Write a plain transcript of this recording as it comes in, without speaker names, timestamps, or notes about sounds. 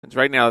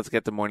Right now, let's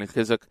get the morning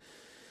chizuk.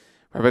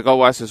 Rabbi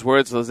Goldwasser's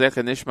words,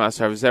 Lezecha Nishmas,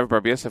 Rav Zev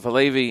Bar Yosef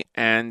Alevi,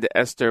 and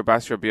Esther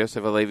Bas Rabbi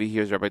Yosef Alevi.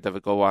 Here's Rabbi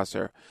David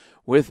Goldwasser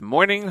with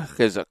morning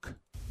chizuk.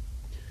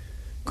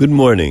 Good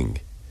morning.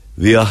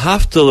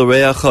 V'ahavta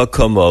l'reacha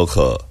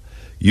kamocha.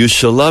 You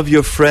shall love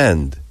your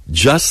friend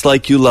just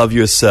like you love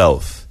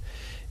yourself.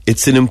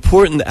 It's an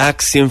important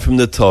axiom from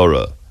the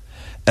Torah.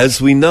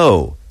 As we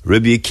know,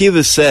 Rabbi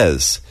Akiva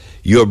says,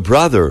 your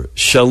brother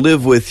shall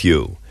live with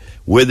you.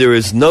 Where there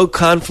is no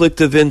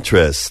conflict of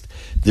interest,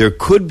 there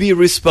could be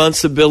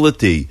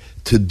responsibility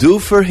to do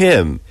for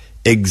him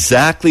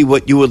exactly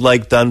what you would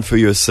like done for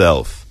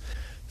yourself.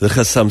 The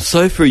Chassam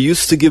Sofer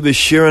used to give a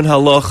shir in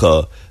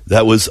halacha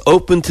that was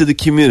open to the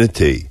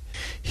community.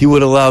 He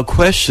would allow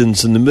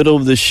questions in the middle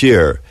of the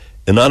shir,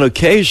 and on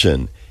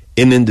occasion,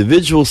 an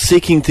individual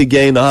seeking to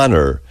gain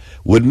honor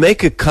would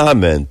make a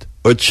comment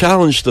or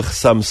challenge the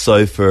Chassam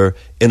Sofer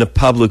in a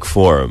public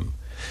forum.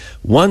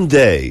 One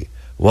day,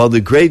 while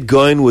the great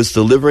Goin was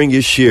delivering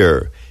his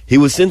shir, he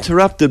was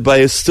interrupted by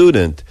a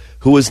student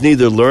who was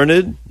neither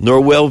learned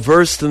nor well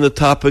versed in the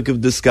topic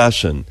of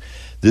discussion.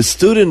 The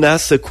student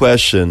asked a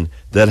question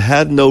that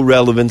had no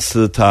relevance to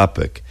the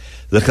topic.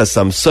 The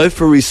Chassam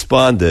Sofer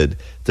responded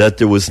that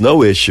there was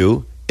no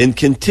issue and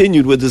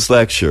continued with his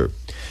lecture.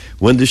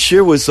 When the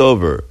shir was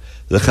over,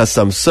 the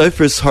Chassam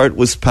Sofer's heart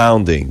was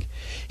pounding.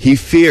 He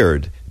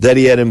feared that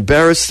he had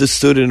embarrassed the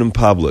student in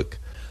public.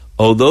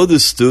 Although the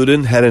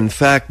student had in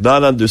fact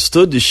not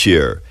understood the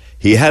shir,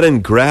 he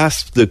hadn't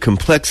grasped the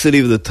complexity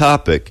of the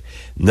topic.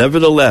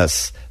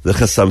 Nevertheless, the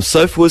Chassam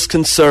Sofer was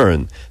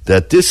concerned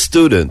that this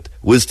student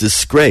was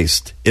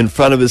disgraced in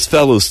front of his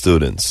fellow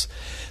students.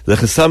 The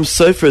Chassam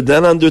Sofer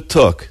then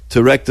undertook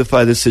to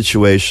rectify the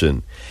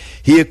situation.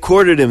 He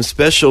accorded him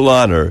special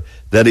honor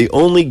that he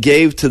only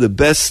gave to the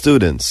best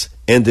students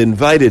and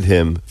invited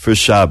him for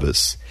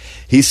Shabbos.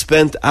 He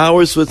spent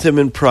hours with him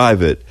in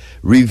private,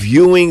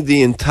 reviewing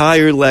the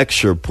entire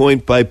lecture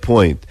point by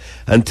point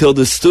until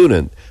the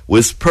student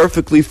was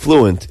perfectly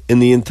fluent in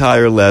the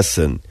entire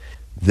lesson.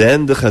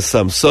 Then the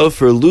Chassam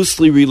Sofer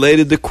loosely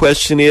related the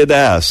question he had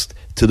asked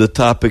to the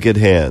topic at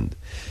hand.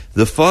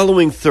 The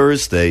following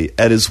Thursday,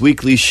 at his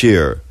weekly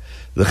shir,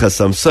 the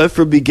Chassam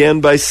Sofer began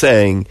by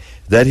saying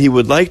that he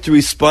would like to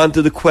respond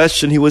to the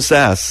question he was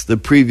asked the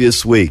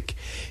previous week.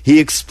 He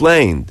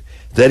explained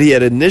that he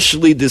had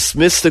initially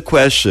dismissed the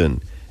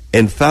question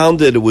and found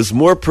that it was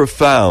more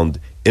profound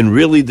and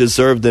really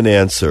deserved an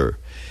answer.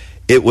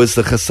 It was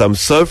the Chassam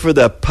Sofer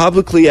that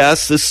publicly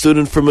asked the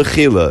student for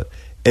mechila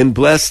and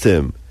blessed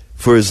him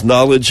for his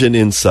knowledge and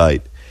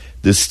insight.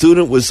 The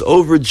student was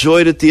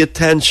overjoyed at the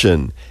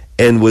attention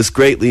and was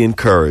greatly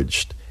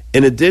encouraged.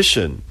 In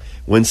addition,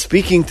 when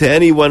speaking to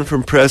anyone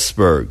from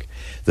Pressburg,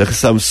 the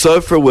Chassam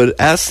Sofer would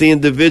ask the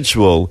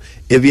individual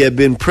if he had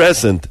been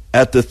present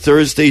at the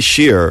Thursday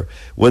shir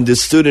when the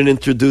student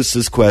introduced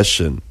his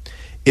question.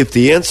 If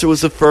the answer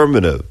was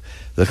affirmative,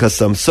 the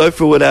Chassam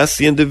Sofer would ask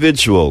the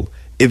individual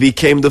if he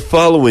came the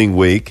following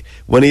week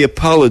when he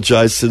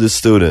apologized to the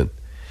student.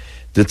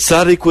 The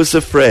tzaddik was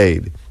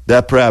afraid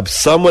that perhaps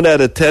someone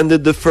had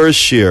attended the first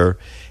shir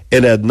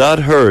and had not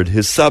heard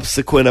his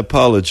subsequent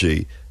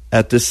apology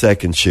at the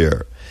second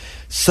shir.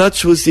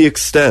 Such was the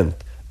extent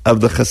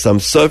of the Chassam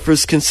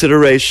Sofer's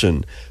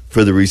consideration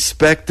for the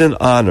respect and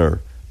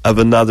honor of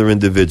another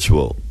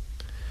individual.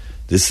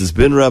 This has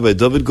been Rabbi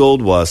David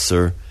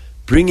Goldwasser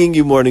bringing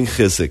you morning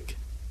chizuk.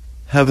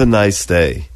 Have a nice day.